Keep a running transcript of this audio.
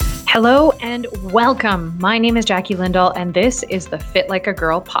Hello and welcome. My name is Jackie Lindahl, and this is the Fit Like a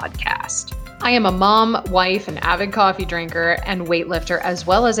Girl podcast. I am a mom, wife, an avid coffee drinker, and weightlifter, as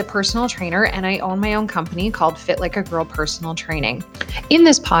well as a personal trainer, and I own my own company called Fit Like a Girl Personal Training. In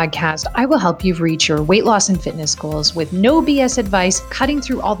this podcast, I will help you reach your weight loss and fitness goals with no BS advice, cutting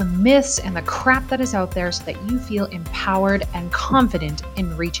through all the myths and the crap that is out there so that you feel empowered and confident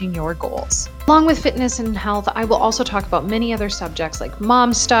in reaching your goals. Along with fitness and health, I will also talk about many other subjects like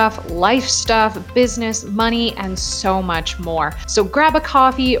mom stuff, life stuff, business, money, and so much more. So grab a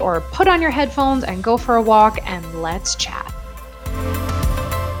coffee or put on your headphones and go for a walk and let's chat.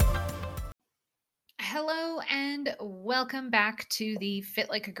 Hello and welcome back to the Fit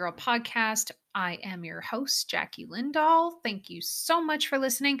Like a Girl podcast. I am your host, Jackie Lindahl. Thank you so much for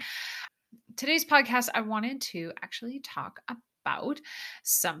listening. Today's podcast, I wanted to actually talk about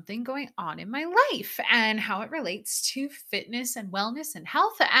something going on in my life and how it relates to fitness and wellness and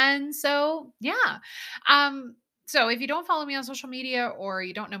health. And so, yeah. So if you don't follow me on social media or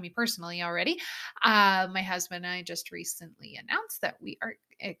you don't know me personally already, my husband and I just recently announced that we are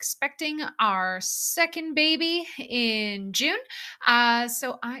expecting our second baby in June.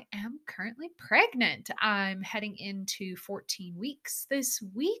 So I am currently pregnant. I'm heading into 14 weeks this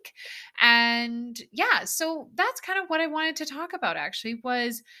week. And yeah, so that's kind of what I wanted to talk about actually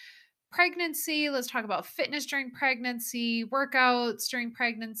was pregnancy. Let's talk about fitness during pregnancy, workouts during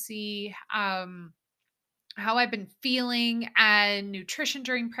pregnancy, how I've been feeling and nutrition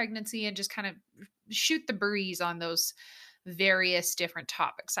during pregnancy and just kind of shoot the breeze on those various different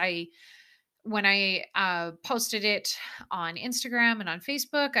topics. When I posted it on Instagram and on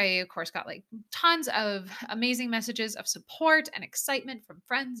Facebook, I, of course, got like tons of amazing messages of support and excitement from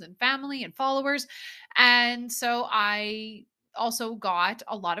friends and family and followers. And so I also got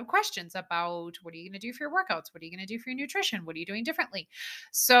a lot of questions about what are you going to do for your workouts? What are you going to do for your nutrition? What are you doing differently?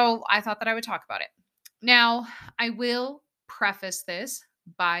 So I thought that I would talk about it. Now, I will preface this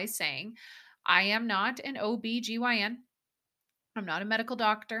by saying I am not an OBGYN. I'm not a medical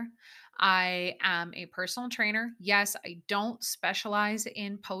doctor. I am a personal trainer. Yes, I don't specialize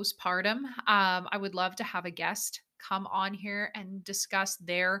in postpartum. I would love to have a guest come on here and discuss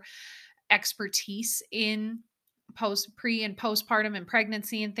their expertise in pre and postpartum and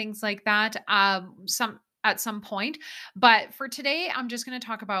pregnancy and things like that. At some point. But for today, I'm just going to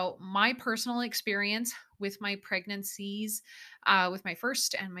talk about my personal experience with my pregnancies, with my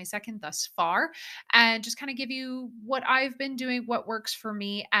first and my second thus far, and just kind of give you what I've been doing, what works for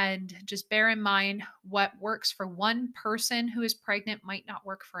me, and just bear in mind what works for one person who is pregnant might not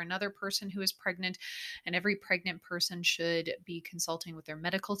work for another person who is pregnant. And every pregnant person should be consulting with their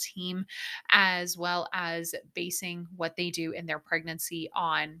medical team as well as basing what they do in their pregnancy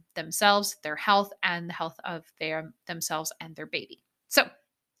on themselves, their health, and the health of themselves and their baby. So,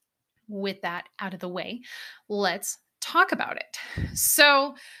 with that out of the way, let's talk about it.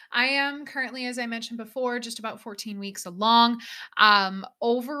 So, I am currently, as I mentioned before, just about 14 weeks along.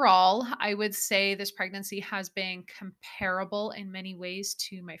 Overall, I would say this pregnancy has been comparable in many ways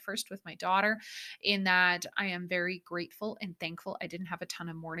to my first with my daughter, in that I am very grateful and thankful I didn't have a ton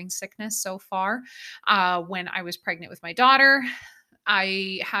of morning sickness so far. When I was pregnant with my daughter,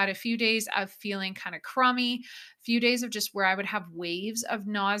 I had a few days of feeling kind of crummy, a few days of just where I would have waves of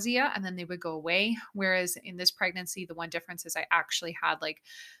nausea and then they would go away. Whereas in this pregnancy, the one difference is I actually had like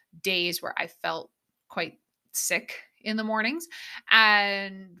days where I felt quite sick in the mornings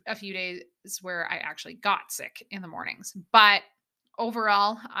and a few days where I actually got sick in the mornings. But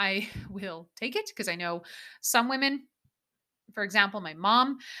overall, I will take it because I know some women, for example, my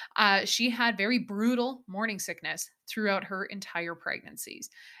mom, she had very brutal morning sickness throughout her entire pregnancies,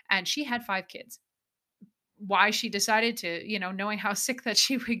 and she had 5 kids. Why she decided to, knowing how sick that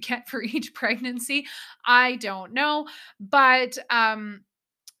she would get for each pregnancy, I don't know. But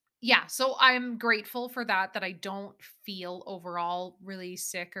yeah, so I'm grateful for that I don't feel overall really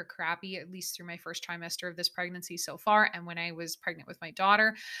sick or crappy, at least through my first trimester of this pregnancy so far. And when I was pregnant with my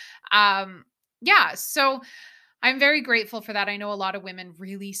daughter, yeah, so I'm very grateful for that. I know a lot of women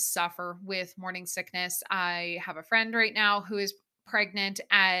really suffer with morning sickness. I have a friend right now who is pregnant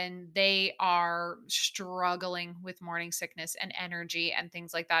and they are struggling with morning sickness and energy and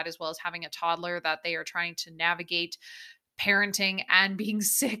things like that, as well as having a toddler that they are trying to navigate parenting and being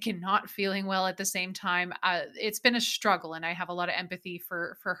sick and not feeling well at the same time. It's been a struggle, and I have a lot of empathy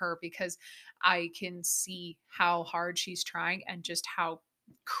for her because I can see how hard she's trying and just how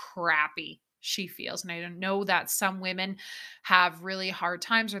crappy she feels. And I don't know that some women have really hard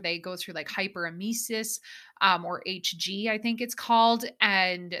times, or they go through like hyperemesis, or HG, I think it's called,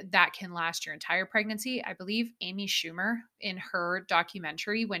 and that can last your entire pregnancy. I believe Amy Schumer in her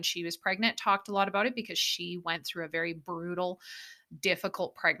documentary when she was pregnant talked a lot about it because she went through a very brutal,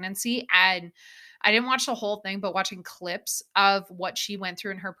 difficult pregnancy. And I didn't watch the whole thing, but watching clips of what she went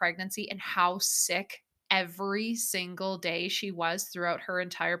through in her pregnancy and how sick every single day she was throughout her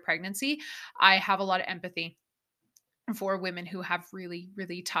entire pregnancy, I have a lot of empathy for women who have really,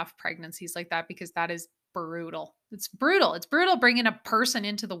 really tough pregnancies like that, because that is brutal. It's brutal. It's brutal bringing a person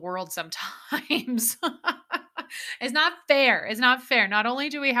into the world sometimes. It's not fair. It's not fair. Not only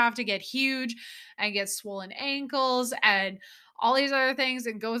do we have to get huge and get swollen ankles and all these other things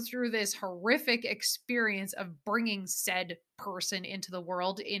and go through this horrific experience of bringing said person into the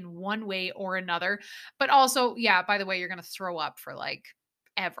world in one way or another, but also, yeah, by the way, you're going to throw up for like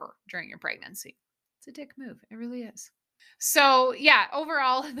ever during your pregnancy. It's a dick move. It really is. So yeah,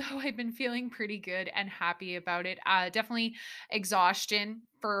 overall, though, I've been feeling pretty good and happy about it. Definitely exhaustion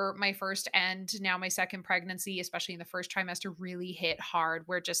for my first and now my second pregnancy, especially in the first trimester, really hit hard.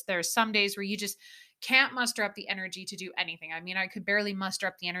 Where just there's some days where you just can't muster up the energy to do anything. I mean, I could barely muster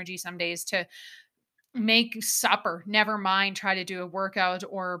up the energy some days to make supper, never mind try to do a workout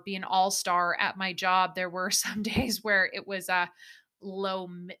or be an all-star at my job. There were some days where it was a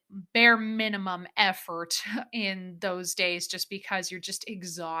bare minimum effort in those days, just because you're just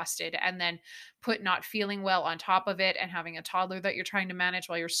exhausted, and then put not feeling well on top of it and having a toddler that you're trying to manage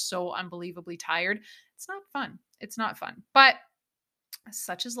while you're so unbelievably tired. It's not fun. It's not fun. But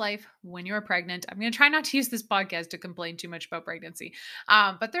such is life when you're pregnant. I'm going to try not to use this podcast to complain too much about pregnancy.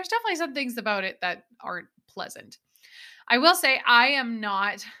 But there's definitely some things about it that aren't pleasant. I will say I am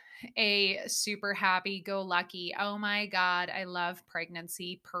not a super happy go lucky, oh my God, I love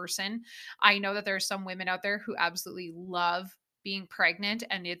pregnancy person. I know that there are some women out there who absolutely love being pregnant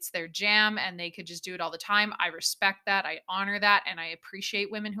and it's their jam and they could just do it all the time. I respect that. I honor that. And I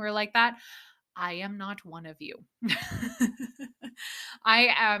appreciate women who are like that. I am not one of you. I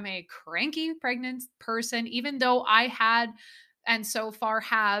am a cranky pregnant person, even though I had and so far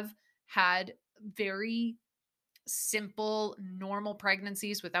have had very simple, normal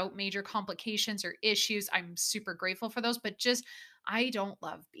pregnancies without major complications or issues. I'm super grateful for those, but just I don't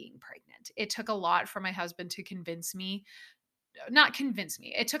love being pregnant. It took a lot for my husband to convince me, not convince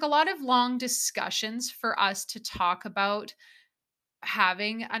me. It took a lot of long discussions for us to talk about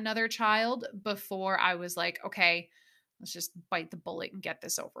having another child before I was like, okay, let's just bite the bullet and get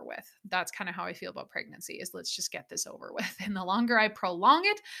this over with. That's kind of how I feel about pregnancy, is let's just get this over with. And the longer I prolong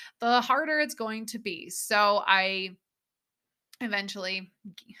it, the harder it's going to be. So I eventually,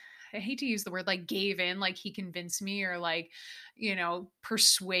 I hate to use the word like gave in, like he convinced me or like,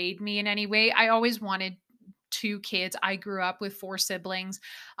 persuade me in any way. I always wanted two kids. I grew up with four siblings.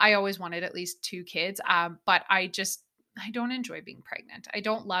 I always wanted at least two kids. But I don't enjoy being pregnant. I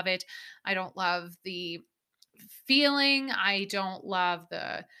don't love it. I don't love the feeling. I don't love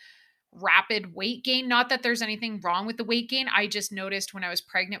the rapid weight gain. Not that there's anything wrong with the weight gain. I just noticed when I was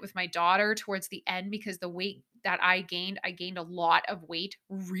pregnant with my daughter towards the end, because the weight that I gained a lot of weight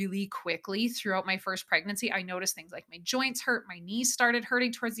really quickly throughout my first pregnancy. I noticed things like my joints hurt, my knees started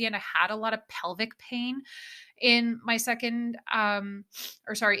hurting towards the end. I had a lot of pelvic pain in my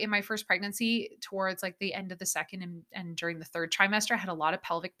in my first pregnancy towards like the end of the second and during the third trimester. I had a lot of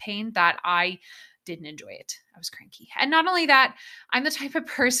pelvic pain that I didn't enjoy it. I was cranky. And not only that, I'm the type of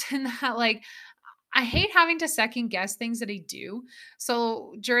person that like I hate having to second guess things that I do.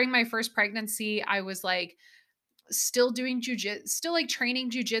 So during my first pregnancy, I was like still doing jujitsu, still like training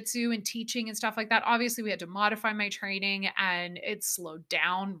jujitsu and teaching and stuff like that. Obviously, we had to modify my training and it slowed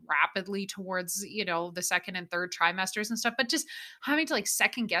down rapidly towards, the second and third trimesters and stuff. But just having to like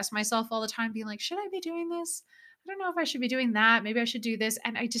second guess myself all the time, being like, should I be doing this? I don't know if I should be doing that. Maybe I should do this.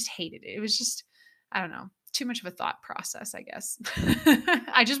 And I just hated it. It was just, I don't know, too much of a thought process, I guess.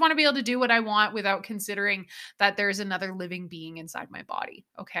 I just want to be able to do what I want without considering that there's another living being inside my body.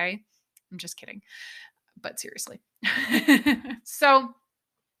 Okay. I'm just kidding. But seriously. So,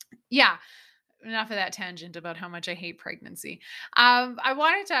 yeah, enough of that tangent about how much I hate pregnancy. I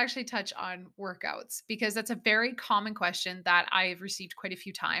wanted to actually touch on workouts because that's a very common question that I've received quite a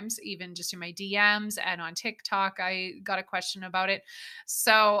few times, even just in my DMs and on TikTok. I got a question about it.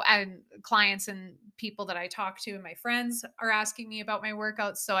 So, and clients and people that I talk to and my friends are asking me about my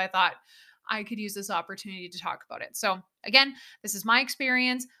workouts. So I thought I could use this opportunity to talk about it. So, again, this is my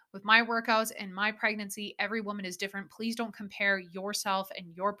experience with my workouts and my pregnancy. Every woman is different. Please don't compare yourself and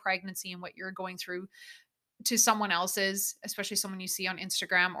your pregnancy and what you're going through to someone else's, especially someone you see on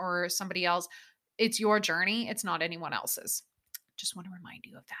Instagram or somebody else. It's your journey, it's not anyone else's. Just want to remind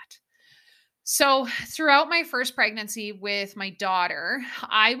you of that. So, throughout my first pregnancy with my daughter,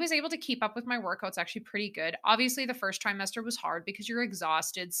 I was able to keep up with my workouts actually pretty good. Obviously, the first trimester was hard because you're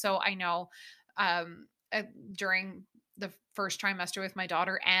exhausted. So, I know um, uh, during the first trimester with my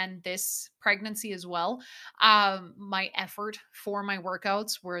daughter and this pregnancy as well, my effort for my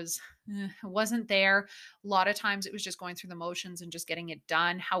workouts wasn't there. A lot of times it was just going through the motions and just getting it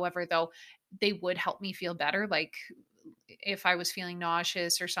done. However, though, they would help me feel better. Like if I was feeling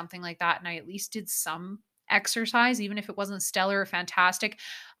nauseous or something like that, and I at least did some exercise, even if it wasn't stellar or fantastic,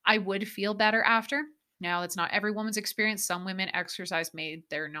 I would feel better after. Now, it's not every woman's experience. Some women exercise made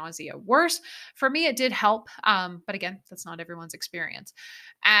their nausea worse. For me, it did help. But again, that's not everyone's experience.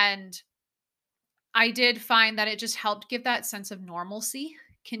 And I did find that it just helped give that sense of normalcy,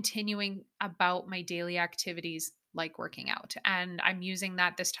 continuing about my daily activities like working out. And I'm using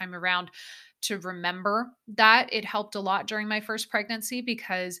that this time around to remember that it helped a lot during my first pregnancy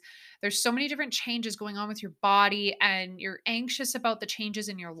because there's so many different changes going on with your body and you're anxious about the changes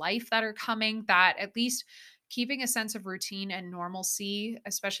in your life that are coming, that at least keeping a sense of routine and normalcy,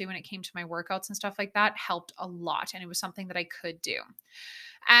 especially when it came to my workouts and stuff like that, helped a lot. And it was something that I could do.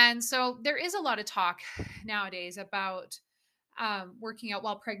 And so there is a lot of talk nowadays about working out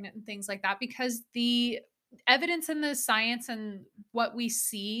while pregnant and things like that because the evidence in the science and what we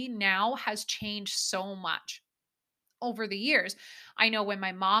see now has changed so much over the years. I know when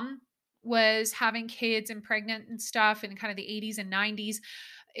my mom was having kids and pregnant and stuff in kind of the 80s and 90s,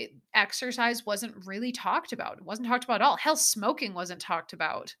 exercise wasn't really talked about. It wasn't talked about at all. Hell, smoking wasn't talked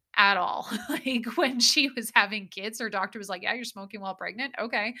about at all. Like when she was having kids, her doctor was like, "Yeah, you're smoking while pregnant.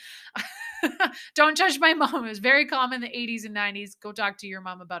 Okay." Don't judge my mom. It was very common in the 80s and 90s. Go talk to your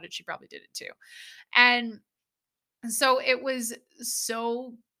mom about it. She probably did it too. And so it was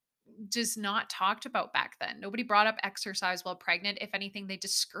so just not talked about back then. Nobody brought up exercise while pregnant. If anything, they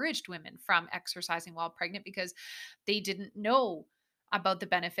discouraged women from exercising while pregnant because they didn't know about the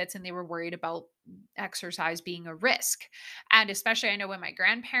benefits and they were worried about exercise being a risk. And especially, I know when my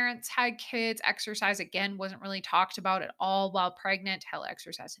grandparents had kids, exercise again wasn't really talked about at all while pregnant. Hell,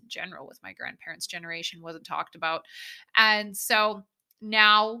 exercise in general with my grandparents' generation wasn't talked about. And so,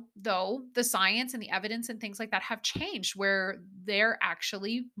 now, though, the science and the evidence and things like that have changed where they're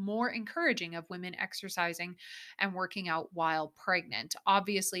actually more encouraging of women exercising and working out while pregnant.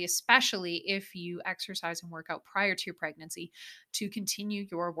 Obviously, especially if you exercise and work out prior to your pregnancy, to continue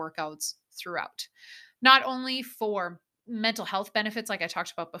your workouts throughout. Not only for mental health benefits like I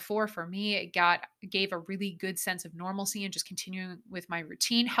talked about before, for me gave a really good sense of normalcy and just continuing with my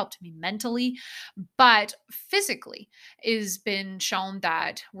routine helped me mentally, but physically is been shown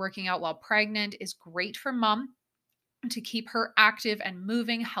that working out while pregnant is great for mom to keep her active and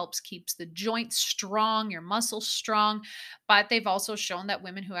moving, helps keeps the joints strong, your muscles strong. But they've also shown that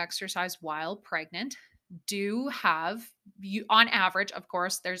women who exercise while pregnant do have, you on average, of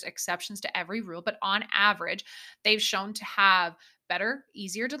course there's exceptions to every rule, but on average they've shown to have better,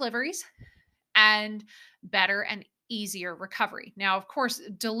 easier deliveries and better and easier recovery. Now, of course,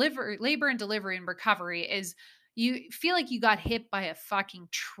 labor and delivery and recovery is, you feel like you got hit by a fucking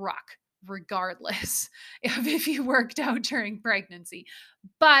truck regardless of if you worked out during pregnancy.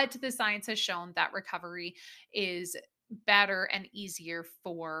 But the science has shown that recovery is better and easier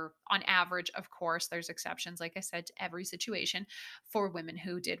for, on average, of course there's exceptions like I said to every situation, for women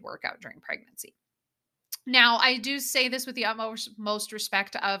who did work out during pregnancy. Now, I do say this with the utmost most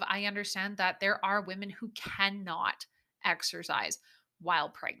respect of, I understand that there are women who cannot exercise while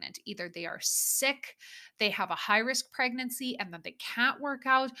pregnant. Either they are sick, they have a high risk pregnancy and that they can't work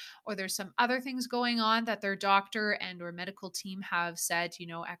out, or there's some other things going on that their doctor and or medical team have said,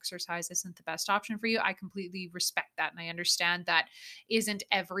 exercise isn't the best option for you. I completely respect that and I understand that isn't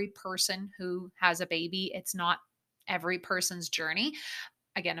every person who has a baby. It's not every person's journey.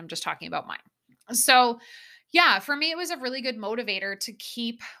 Again, I'm just talking about mine. So, yeah, for me, it was a really good motivator to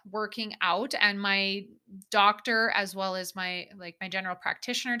keep working out. And my doctor, as well as my general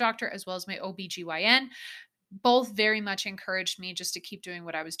practitioner doctor, as well as my OBGYN, both very much encouraged me just to keep doing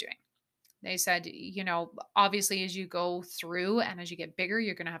what I was doing. They said, obviously, as you go through and as you get bigger,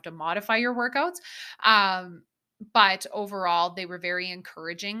 you're going to have to modify your workouts. But overall, they were very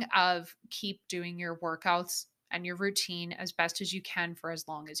encouraging of keep doing your workouts and your routine as best as you can for as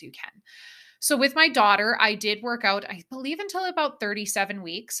long as you can. So with my daughter, I did work out, I believe, until about 37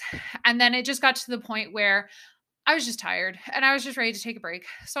 weeks. And then it just got to the point where I was just tired and I was just ready to take a break.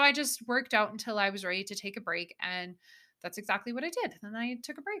 So I just worked out until I was ready to take a break. And that's exactly what I did. Then I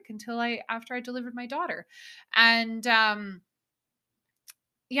took a break after I delivered my daughter. And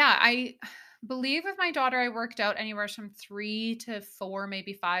yeah, I believe with my daughter, I worked out anywhere from 3 to 4,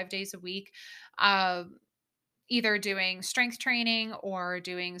 maybe 5 days a week. Um, Either doing strength training or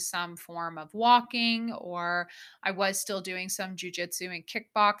doing some form of walking, or I was still doing some jujitsu and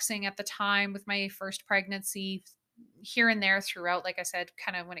kickboxing at the time with my first pregnancy, here and there throughout. Like I said,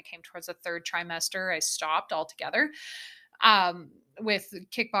 kind of when it came towards the third trimester, I stopped altogether with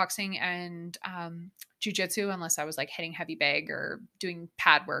kickboxing and jujitsu, unless I was like hitting heavy bag or doing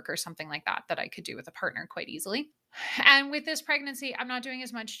pad work or something like that I could do with a partner quite easily. And with this pregnancy, I'm not doing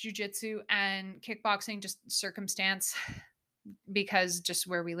as much jujitsu and kickboxing, just circumstance, because just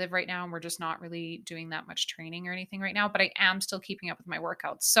where we live right now, and we're just not really doing that much training or anything right now. But I am still keeping up with my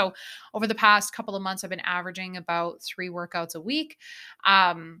workouts. So over the past couple of months, I've been averaging about 3 workouts a week.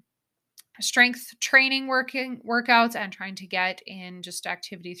 Strength training workouts, and trying to get in just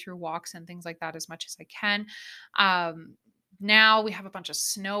activity through walks and things like that as much as I can. Um, Now we have a bunch of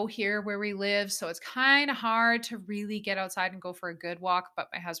snow here where we live, so it's kind of hard to really get outside and go for a good walk. But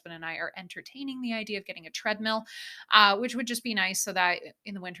my husband and I are entertaining the idea of getting a treadmill, which would just be nice so that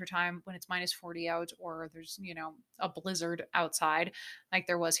in the wintertime when it's -40 out, or there's, a blizzard outside like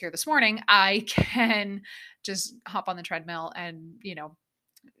there was here this morning, I can just hop on the treadmill and,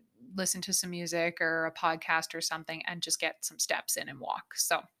 listen to some music or a podcast or something and just get some steps in and walk.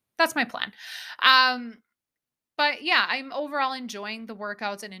 So that's my plan. Um, but yeah, I'm overall enjoying the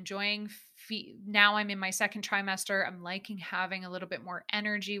workouts and enjoying now I'm in my second trimester. I'm liking having a little bit more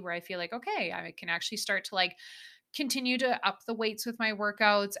energy where I feel like, okay, I can actually start to like continue to up the weights with my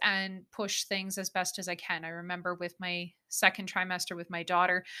workouts and push things as best as I can. I remember with my second trimester with my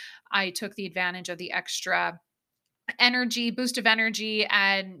daughter, I took the advantage of the extra boost of energy,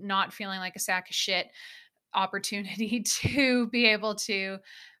 and not feeling like a sack of shit opportunity to be able to,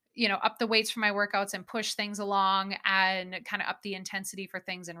 up the weights for my workouts and push things along and kind of up the intensity for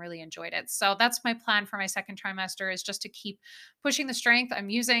things, and really enjoyed it. So that's my plan for my second trimester, is just to keep pushing the strength. I'm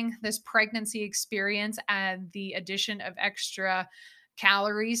using this pregnancy experience and the addition of extra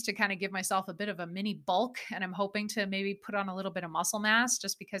calories to kind of give myself a bit of a mini bulk, and I'm hoping to maybe put on a little bit of muscle mass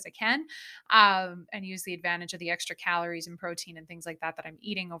just because I can, and use the advantage of the extra calories and protein and things like that I'm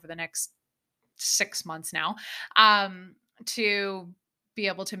eating over the next 6 months now, to be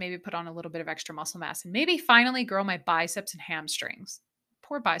able to maybe put on a little bit of extra muscle mass and maybe finally grow my biceps and hamstrings.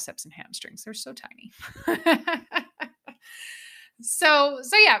 Poor biceps and hamstrings, they're so tiny. So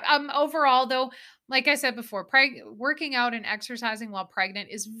yeah, overall though, like I said before, working out and exercising while pregnant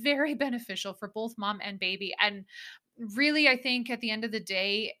is very beneficial for both mom and baby. And really, I think at the end of the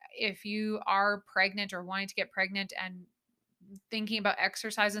day, if you are pregnant or wanting to get pregnant and thinking about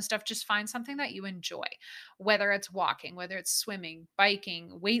exercise and stuff, just find something that you enjoy, whether it's walking, whether it's swimming,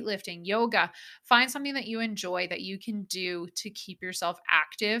 biking, weightlifting, yoga. Find something that you enjoy that you can do to keep yourself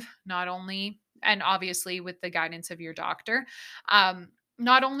active, not only, and obviously with the guidance of your doctor,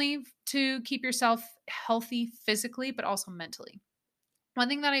 not only to keep yourself healthy physically, but also mentally. One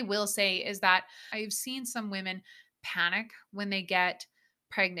thing that I will say is that I've seen some women panic when they get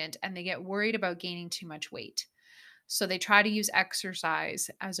pregnant and they get worried about gaining too much weight. So they try to use exercise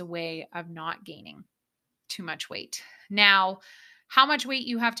as a way of not gaining too much weight. Now, how much weight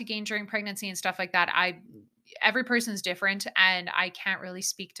you have to gain during pregnancy and stuff like that, every person's different, and I can't really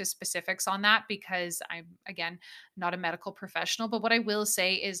speak to specifics on that because I'm, again, not a medical professional. But what I will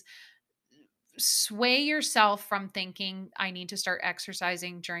say is sway yourself from thinking I need to start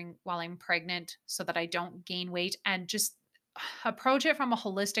exercising during while I'm pregnant so that I don't gain weight, and just approach it from a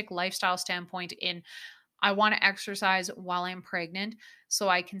holistic lifestyle standpoint. I want to exercise while I'm pregnant so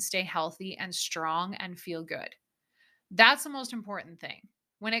I can stay healthy and strong and feel good. That's the most important thing.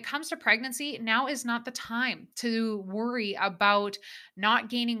 When it comes to pregnancy, now is not the time to worry about not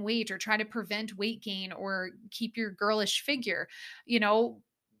gaining weight or try to prevent weight gain or keep your girlish figure. You know,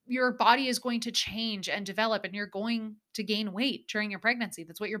 your body is going to change and develop, and you're going to gain weight during your pregnancy.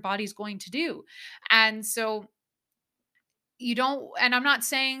 That's what your body's going to do. And so, you don't, and I'm not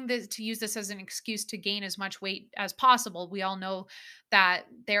saying that to use this as an excuse to gain as much weight as possible. We all know that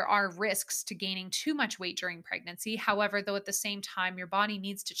there are risks to gaining too much weight during pregnancy. However, though, at the same time, your body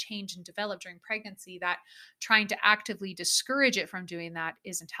needs to change and develop during pregnancy, that trying to actively discourage it from doing that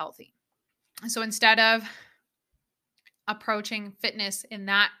isn't healthy. So instead of approaching fitness in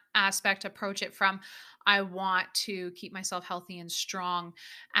that aspect, approach it from, I want to keep myself healthy and strong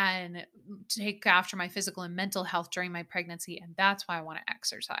and take after my physical and mental health during my pregnancy, and that's why I want to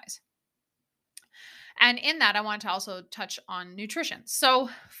exercise. And in that, I want to also touch on nutrition. So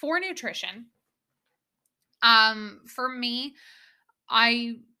for nutrition, For me,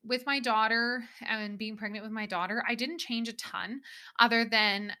 I with my daughter and being pregnant with my daughter, I didn't change a ton other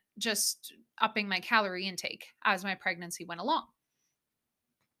than just upping my calorie intake as my pregnancy went along.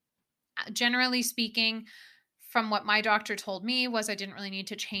 Generally speaking, from what my doctor told me was I didn't really need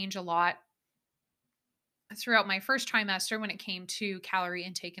to change a lot throughout my first trimester when it came to calorie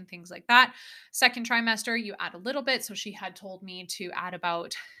intake and things like that. Second trimester, you add a little bit. So she had told me to add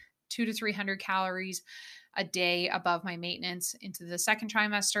about 200 to 300 calories a day above my maintenance into the second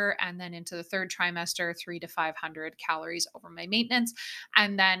trimester. And then into the third trimester, 300 to 500 calories over my maintenance.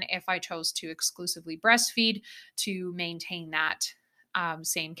 And then if I chose to exclusively breastfeed, to maintain that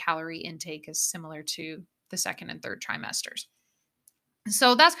same calorie intake as similar to the second and third trimesters.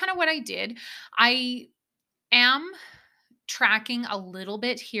 So that's kind of what I did. I am tracking a little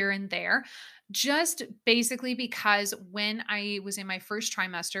bit here and there, just basically because when I was in my first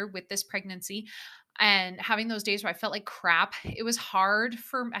trimester with this pregnancy and having those days where I felt like crap, it was hard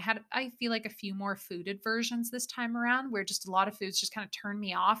for I feel like a few more food aversions this time around where just a lot of foods just kind of turned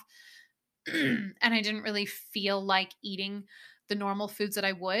me off. And I didn't really feel like eating the normal foods that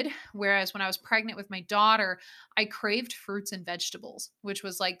I would. Whereas when I was pregnant with my daughter, I craved fruits and vegetables, which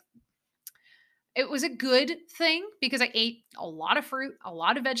was like it was a good thing because I ate a lot of fruit, a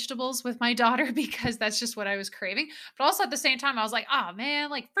lot of vegetables with my daughter because that's just what I was craving. But also at the same time, I was like, oh man,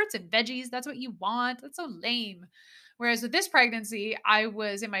 like fruits and veggies, that's what you want. That's so lame. Whereas with this pregnancy, I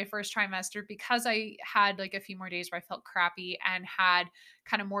was in my first trimester because I had like a few more days where I felt crappy and had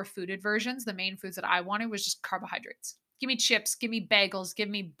kind of more food aversions. The main foods that I wanted was just carbohydrates. Give me chips, give me bagels, give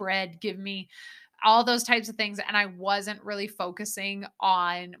me bread, give me all those types of things. And I wasn't really focusing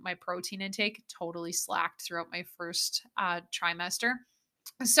on my protein intake, totally slacked throughout my first trimester.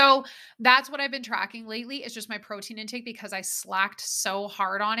 So that's what I've been tracking lately is just my protein intake because I slacked so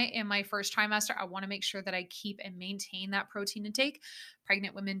hard on it in my first trimester. I want to make sure that I keep and maintain that protein intake.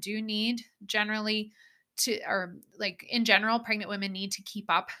 Pregnant women do need generally or like in general, pregnant women need to keep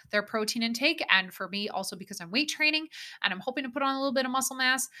up their protein intake. And for me, also because I'm weight training and I'm hoping to put on a little bit of muscle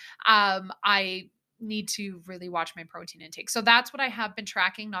mass, I need to really watch my protein intake. So that's what I have been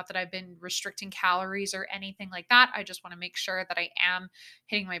tracking. Not that I've been restricting calories or anything like that. I just want to make sure that I am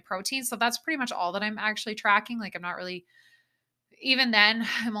hitting my protein. So that's pretty much all that I'm actually tracking. Like I'm not really even then,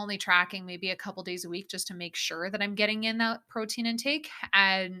 I'm only tracking maybe a couple days a week just to make sure that I'm getting in that protein intake.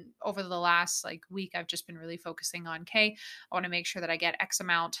 And over the last like week, I've just been really focusing on I want to make sure that I get X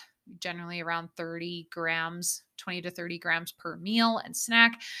amount, generally around 30 grams, 20 to 30 grams per meal and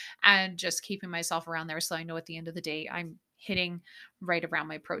snack, and just keeping myself around there so I know at the end of the day I'm hitting right around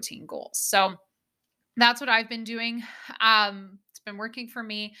my protein goals. So that's what I've been doing. It's been working for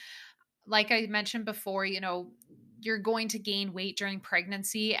me. Like I mentioned before, you're going to gain weight during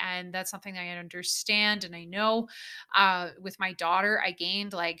pregnancy, and that's something I understand and I know. With my daughter, I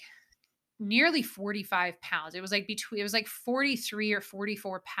gained like nearly 45 pounds. It was like 43 or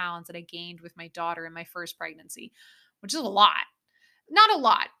 44 pounds that I gained with my daughter in my first pregnancy, which is a lot. Not a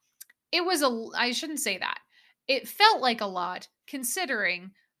lot. I shouldn't say that. It felt like a lot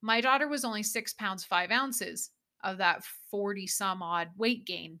considering my daughter was only 6 pounds, 5 ounces of that 40 some odd weight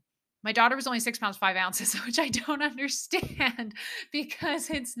gain. My daughter was only 6 pounds, 5 ounces, which I don't understand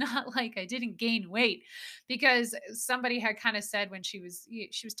because it's not like I didn't gain weight. Because somebody had kind of said when she was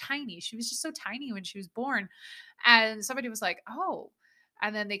tiny, she was just so tiny when she was born. And somebody was like, oh,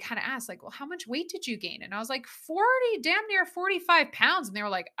 and then they kind of asked, like, well, how much weight did you gain? And I was like, 40, damn near 45 pounds. And they were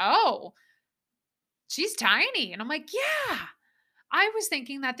like, oh, she's tiny. And I'm like, yeah, I was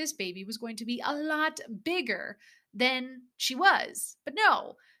thinking that this baby was going to be a lot bigger than she was. But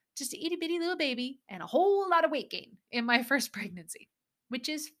no, just a itty bitty little baby and a whole lot of weight gain in my first pregnancy, which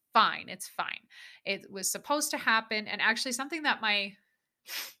is fine. It's fine. It was supposed to happen. And actually, something that my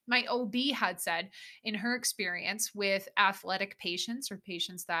OB had said in her experience with athletic patients or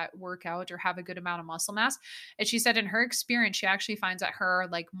patients that work out or have a good amount of muscle mass. And she said in her experience, she actually finds that her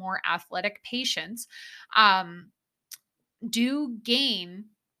like more athletic patients do gain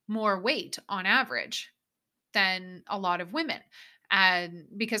more weight on average than a lot of women. And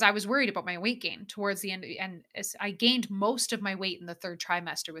because I was worried about my weight gain towards the end, and I gained most of my weight in the third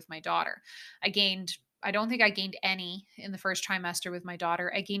trimester with my daughter. I don't think I gained any in the first trimester with my daughter.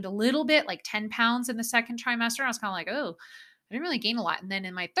 I gained a little bit, like 10 pounds in the second trimester. I was kind of like, oh, I didn't really gain a lot. And then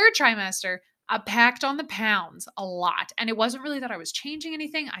in my third trimester, I packed on the pounds a lot. And it wasn't really that I was changing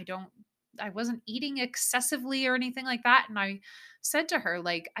anything. I wasn't eating excessively or anything like that. And I said to her,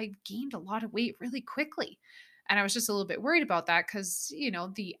 like, I gained a lot of weight really quickly. And I was just a little bit worried about that because,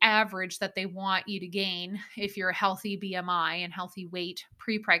 the average that they want you to gain if you're a healthy BMI and healthy weight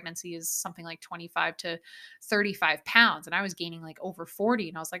pre-pregnancy is something like 25 to 35 pounds. And I was gaining like over 40.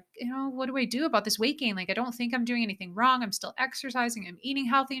 And I was like, what do I do about this weight gain? Like, I don't think I'm doing anything wrong. I'm still exercising. I'm eating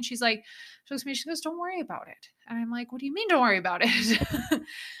healthy. And she looks at me, she goes, don't worry about it. And I'm like, what do you mean don't worry about it?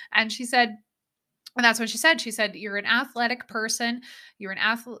 And she said, and that's what she said. She said, you're an athletic person. You're an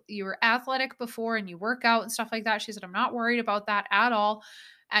athlete. You were athletic before and you work out and stuff like that. She said, I'm not worried about that at all.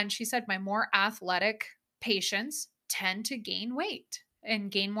 And she said, my more athletic patients tend to gain weight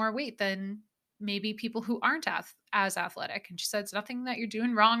and gain more weight than maybe people who aren't as athletic. And she said, it's nothing that you're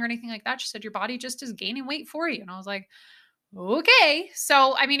doing wrong or anything like that. She said, your body just is gaining weight for you. And I was like, okay.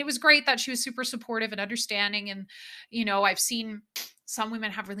 So, I mean, it was great that she was super supportive and understanding. And, I've seen some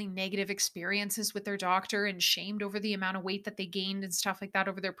women have really negative experiences with their doctor and shamed over the amount of weight that they gained and stuff like that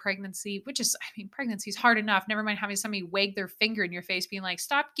over their pregnancy, which is, pregnancy is hard enough. Never mind having somebody wag their finger in your face being like,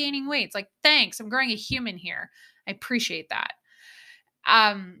 stop gaining weight. It's like, thanks. I'm growing a human here. I appreciate that.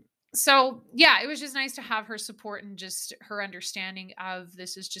 So yeah, it was just nice to have her support and just her understanding of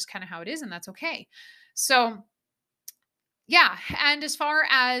this is just kind of how it is. And that's okay. So yeah. And as far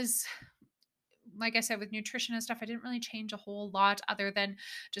as, like I said, with nutrition and stuff, I didn't really change a whole lot other than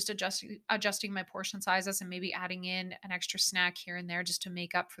just adjusting my portion sizes and maybe adding in an extra snack here and there just to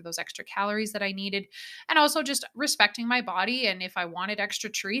make up for those extra calories that I needed. And also just respecting my body. And if I wanted extra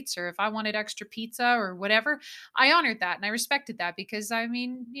treats or if I wanted extra pizza or whatever, I honored that and I respected that because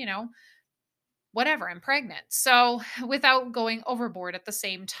whatever, I'm pregnant. So without going overboard at the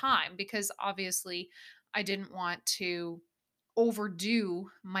same time, because obviously I didn't want to overdo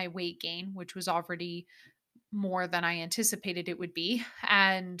my weight gain, which was already more than I anticipated it would be.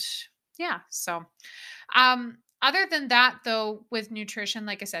 And yeah, so other than that though, with nutrition,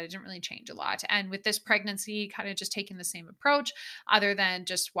 like I said, it didn't really change a lot. And with this pregnancy, kind of just taking the same approach, other than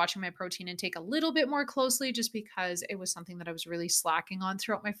just watching my protein intake a little bit more closely, just because it was something that I was really slacking on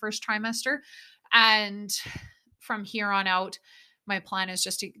throughout my first trimester. And from here on out, my plan is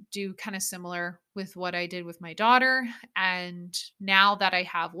just to do kind of similar with what I did with my daughter. And now that I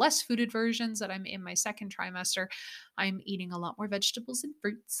have less food aversions, that I'm in my second trimester, I'm eating a lot more vegetables and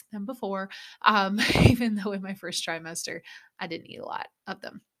fruits than before. Even though in my first trimester, I didn't eat a lot of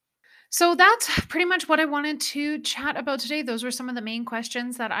them. So that's pretty much what I wanted to chat about today. Those were some of the main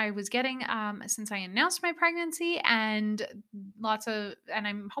questions that I was getting since I announced my pregnancy, and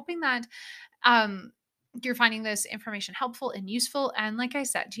I'm hoping that you're finding this information helpful and useful. And like I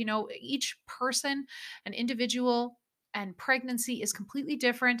said, each person, an individual, and pregnancy is completely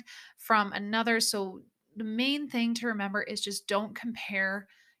different from another. So the main thing to remember is just don't compare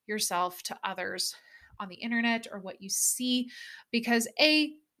yourself to others on the internet or what you see, because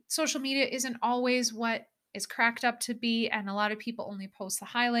social media isn't always what is cracked up to be. And a lot of people only post the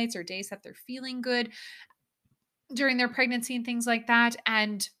highlights or days that they're feeling good during their pregnancy and things like that.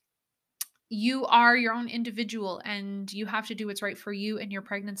 And you are your own individual and you have to do what's right for you and your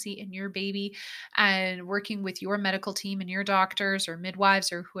pregnancy and your baby, and working with your medical team and your doctors or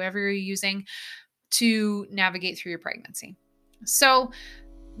midwives or whoever you're using to navigate through your pregnancy. So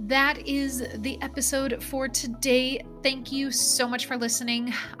that is the episode for today. Thank you so much for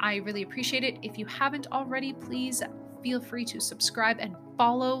listening. I really appreciate it. If you haven't already, please feel free to subscribe and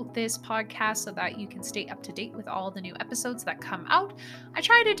follow this podcast so that you can stay up to date with all the new episodes that come out. I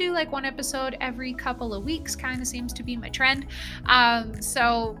try to do like one episode every couple of weeks, kind of seems to be my trend.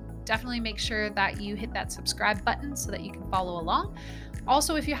 So definitely make sure that you hit that subscribe button so that you can follow along.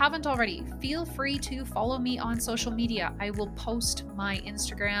 Also, if you haven't already, feel free to follow me on social media. I will post my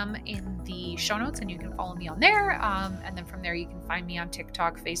Instagram in the show notes and you can follow me on there. And then from there, you can find me on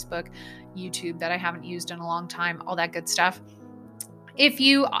TikTok, Facebook, YouTube that I haven't used in a long time, all that good stuff. If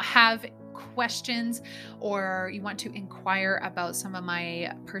you have questions or you want to inquire about some of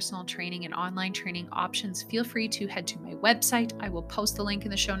my personal training and online training options, feel free to head to my website. I will post the link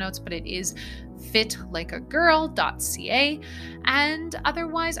in the show notes, but it is fitlikeagirl.ca. And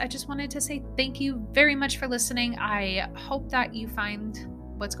otherwise, I just wanted to say thank you very much for listening. I hope that you find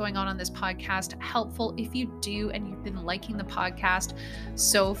what's going on this podcast helpful. If you do and you've been liking the podcast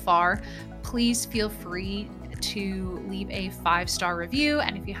so far, please feel free to leave a 5-star review.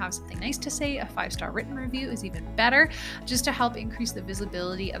 And if you have something nice to say, a 5-star written review is even better, just to help increase the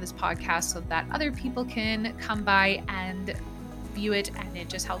visibility of this podcast so that other people can come by and view it. And it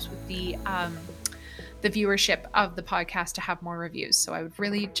just helps with the viewership of the podcast to have more reviews. So I would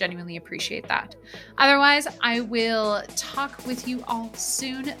really genuinely appreciate that. Otherwise, I will talk with you all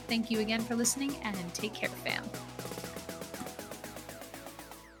soon. Thank you again for listening and take care, fam.